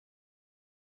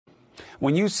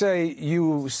When you say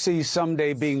you see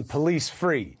someday being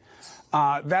police-free,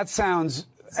 that sounds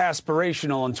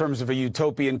aspirational in terms of a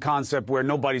utopian concept where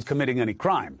nobody's committing any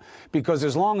crime. Because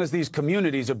as long as these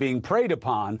communities are being preyed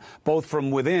upon, both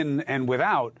from within and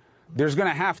without, there's going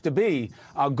to have to be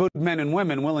good men and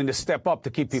women willing to step up to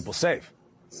keep people safe.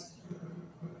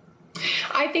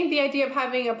 I think the idea of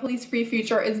having a police-free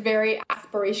future is very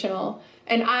aspirational.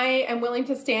 And I am willing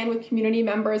to stand with community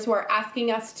members who are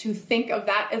asking us to think of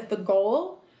that as the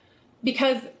goal,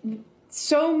 because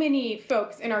so many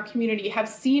folks in our community have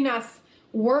seen us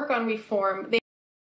work on reform. They